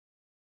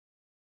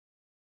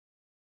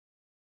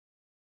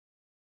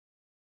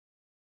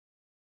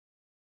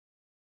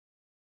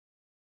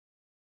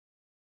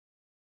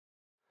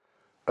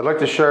I'd like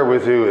to share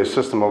with you a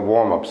system of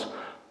warm-ups.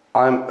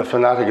 I'm a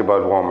fanatic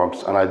about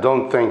warm-ups, and I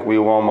don't think we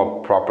warm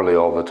up properly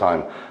all the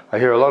time. I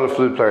hear a lot of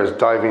flute players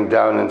diving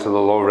down into the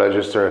low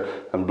register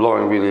and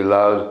blowing really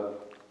loud.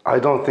 I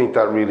don't think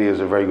that really is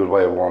a very good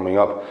way of warming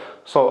up.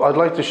 So I'd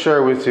like to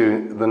share with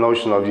you the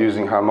notion of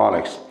using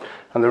harmonics.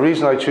 And the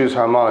reason I choose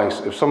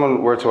harmonics, if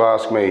someone were to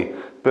ask me,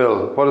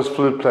 Bill, what is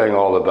flute playing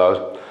all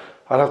about?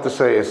 I'd have to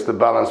say it's the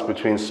balance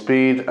between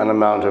speed and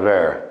amount of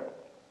air.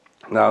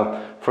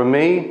 Now, for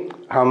me,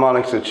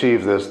 harmonics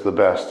achieve this the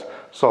best.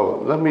 So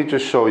let me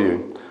just show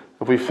you.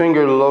 If we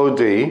finger low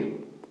D,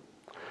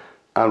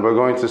 and we're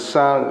going to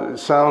sound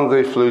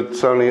the flute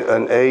sounding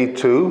an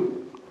A2,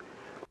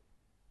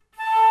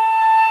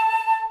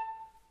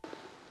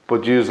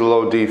 but use the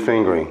low D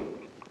fingering.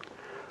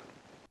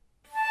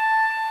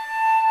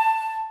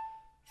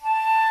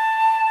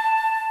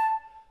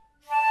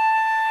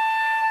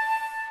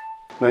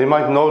 Now you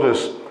might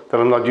notice that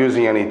I'm not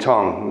using any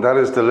tongue. That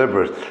is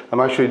deliberate. I'm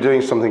actually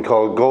doing something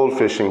called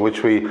goldfishing,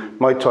 which we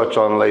might touch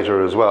on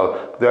later as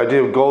well. The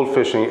idea of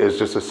goldfishing is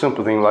just a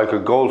simple thing like a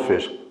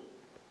goldfish.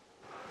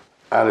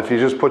 And if you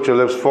just put your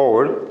lips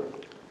forward,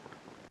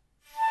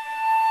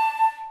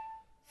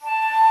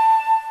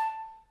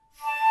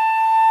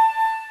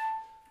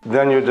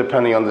 then you're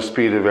depending on the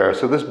speed of air.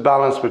 So this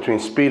balance between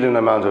speed and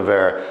amount of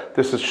air,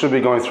 should be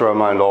going through our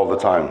mind all the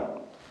time.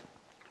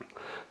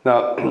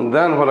 Now,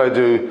 then what I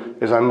do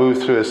is I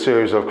move through a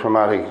series of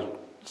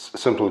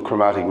simple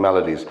chromatic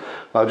melodies.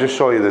 I'll just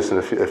show you this in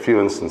a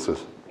few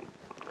instances.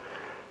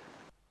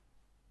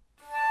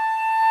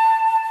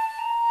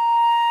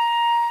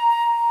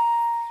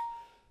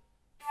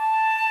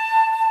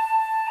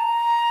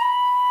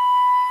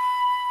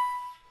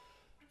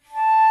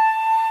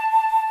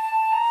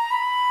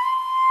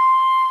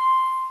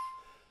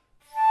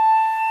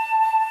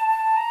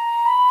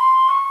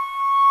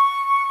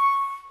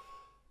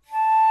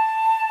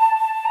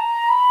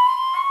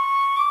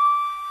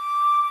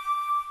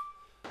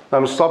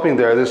 I'm stopping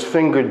there. This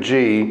finger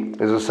G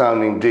is a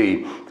sounding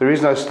D. The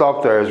reason I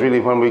stop there is really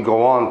when we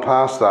go on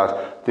past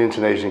that, the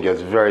intonation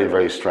gets very,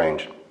 very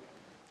strange.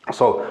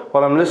 So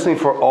what I'm listening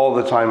for all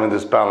the time in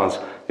this balance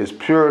is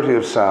purity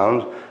of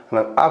sound and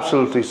an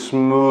absolutely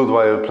smooth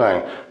way of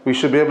playing. We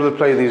should be able to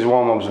play these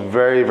warm-ups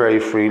very, very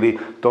freely.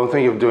 Don't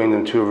think of doing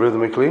them too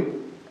rhythmically.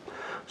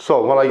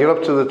 So when I get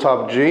up to the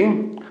top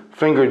G,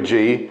 finger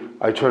G,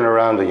 I turn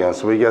around again.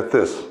 So we get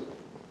this.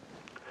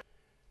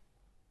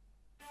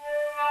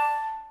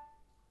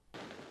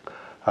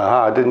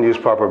 Aha, I didn't use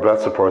proper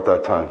breath support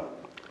that time.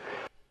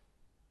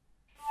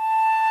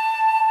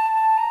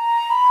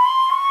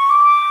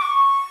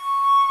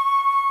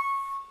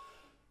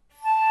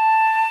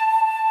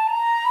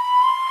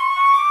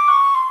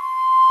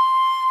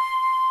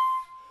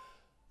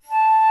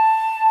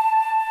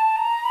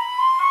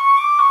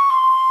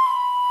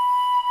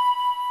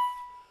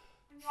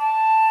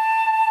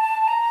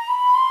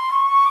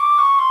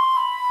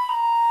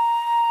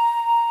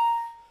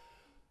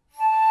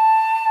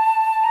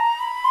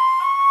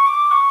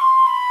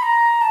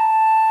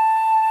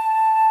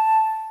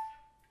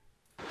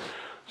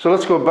 So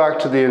let's go back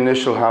to the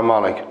initial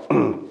harmonic.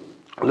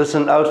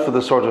 Listen out for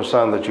the sort of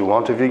sound that you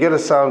want. If you get a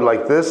sound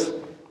like this,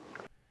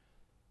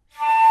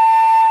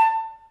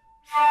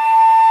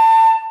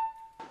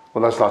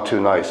 well, that's not too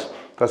nice.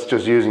 That's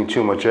just using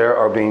too much air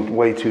or being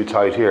way too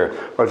tight here.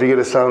 Or if you get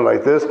a sound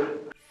like this,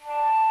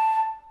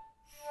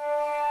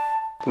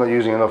 not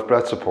using enough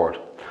breath support.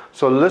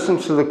 So listen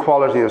to the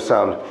quality of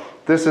sound.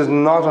 This is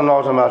not an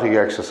automatic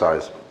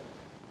exercise.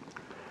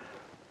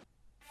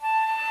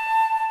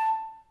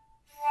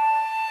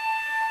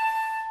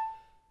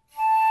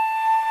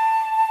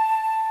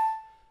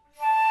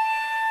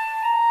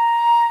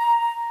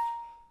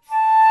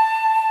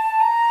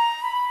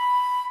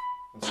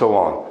 So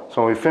on.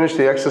 So when we finish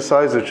the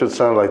exercise, it should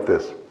sound like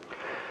this.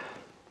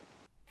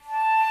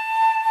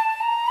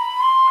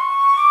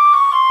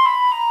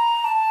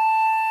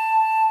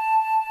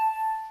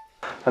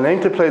 And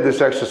aim to play this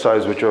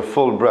exercise with your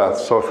full breath.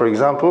 So for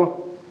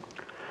example,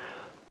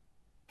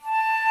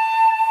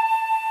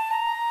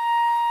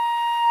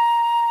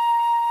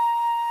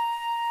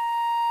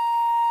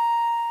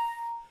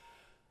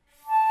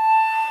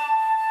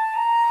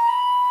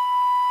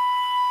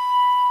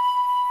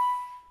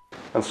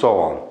 and so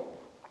on.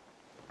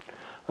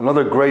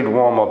 Another great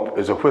warm-up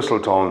is a whistle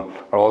tone,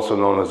 or also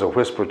known as a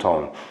whisper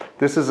tone.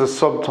 This is a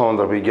subtone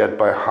that we get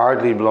by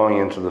hardly blowing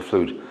into the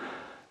flute.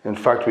 In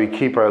fact, we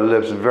keep our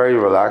lips very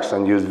relaxed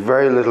and use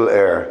very little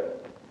air.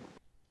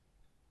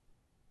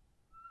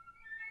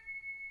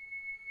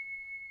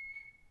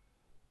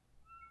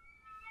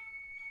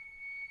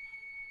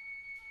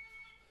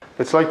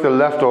 It's like the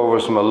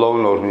leftovers from a low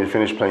note. When you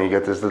finish playing, you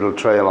get this little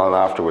trail on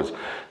afterwards.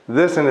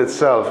 This in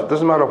itself, it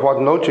doesn't matter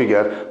what note you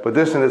get, but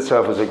this in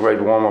itself is a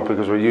great warm-up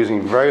because we're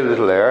using very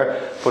little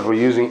air, but we're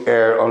using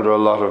air under a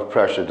lot of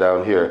pressure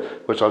down here,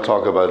 which I'll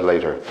talk about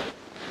later.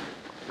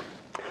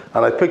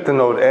 And I picked the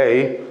note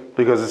A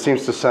because it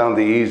seems to sound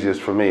the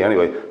easiest for me.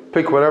 Anyway,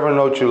 pick whatever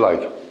note you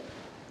like.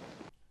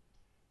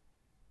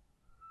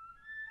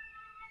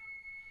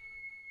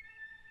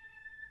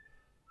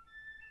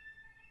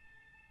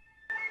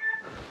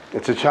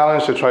 It's a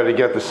challenge to try to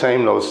get the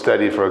same note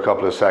steady for a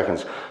couple of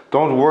seconds.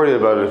 Don't worry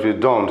about it if you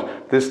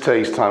don't. This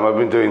takes time. I've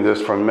been doing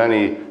this for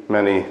many,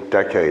 many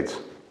decades.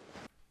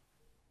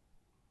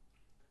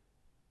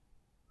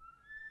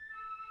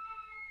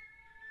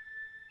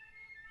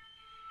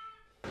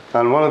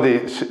 And one of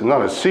the,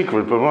 not a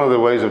secret, but one of the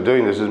ways of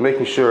doing this is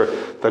making sure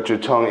that your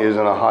tongue is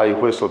in a high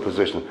whistle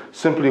position.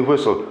 Simply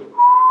whistle.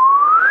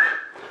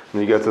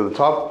 When you get to the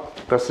top,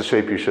 that's the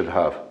shape you should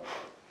have.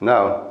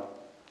 Now,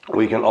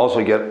 we can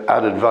also get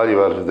added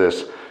value out of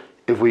this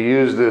if we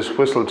use this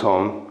whistle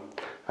tone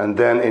and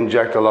then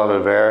inject a lot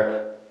of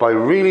air by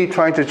really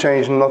trying to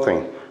change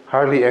nothing,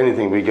 hardly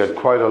anything. We get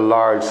quite a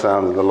large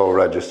sound in the low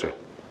register.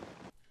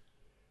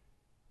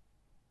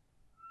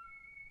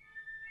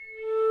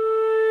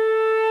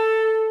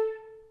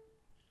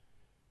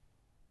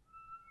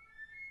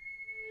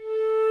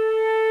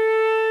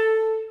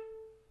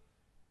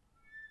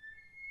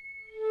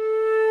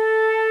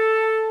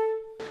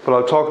 But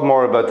I'll talk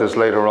more about this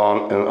later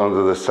on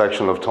under this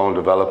section of tone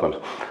development.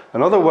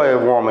 Another way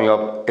of warming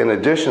up, in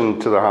addition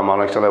to the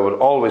harmonics, and I would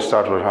always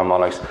start with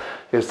harmonics,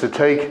 is to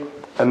take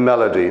a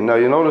melody. Now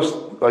you notice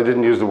I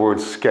didn't use the word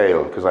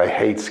scale because I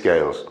hate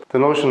scales. The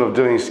notion of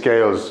doing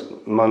scales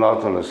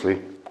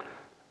monotonously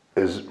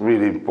is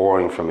really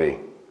boring for me.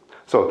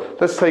 So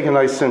let's take a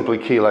nice simple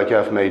key like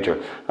F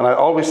major. And I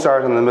always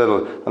start in the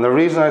middle. And the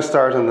reason I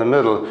start in the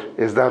middle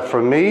is that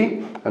for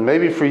me, and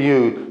maybe for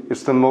you,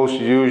 it's the most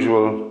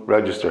usual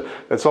register.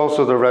 It's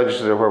also the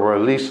register where we're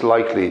least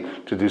likely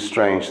to do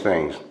strange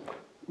things.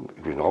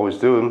 We can always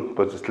do them,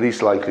 but it's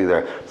least likely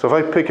there. So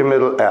if I pick a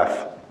middle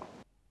F,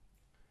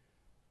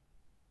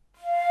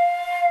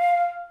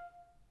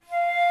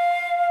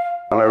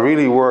 and I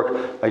really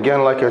work,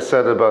 again, like I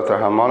said about the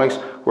harmonics,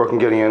 work on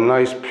getting a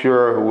nice,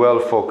 pure,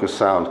 well-focused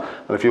sound.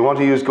 And if you want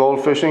to use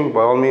goldfishing,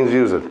 by all means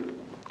use it.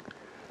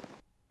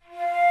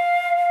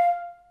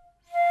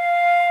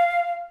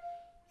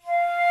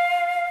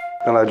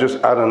 And I just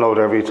add a note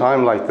every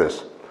time like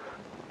this.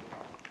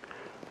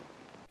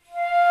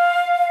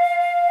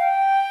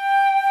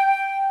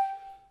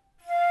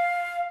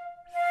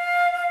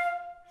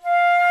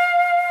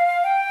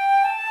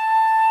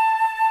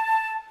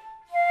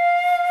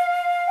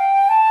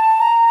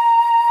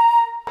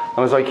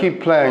 And as I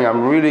keep playing,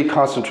 I'm really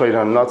concentrating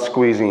on not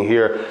squeezing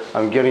here.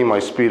 I'm getting my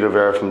speed of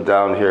air from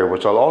down here,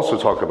 which I'll also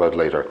talk about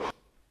later.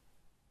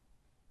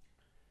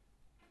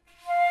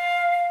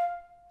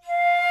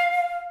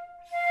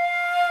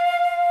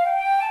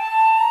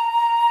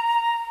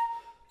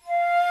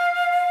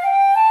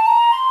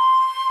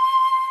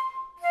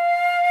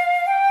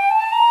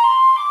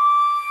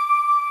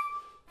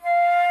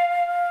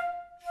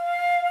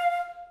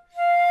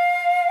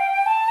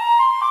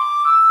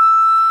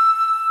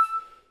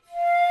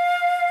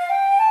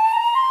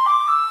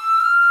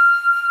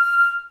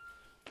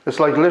 It's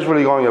like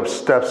literally going up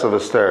steps of a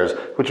stairs,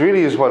 which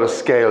really is what a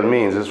scale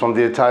means. It's from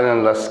the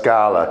Italian la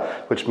scala,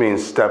 which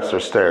means steps or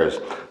stairs.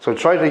 So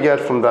try to get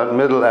from that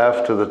middle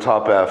F to the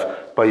top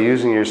F by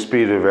using your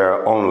speed of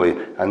air only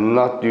and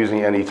not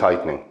using any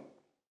tightening.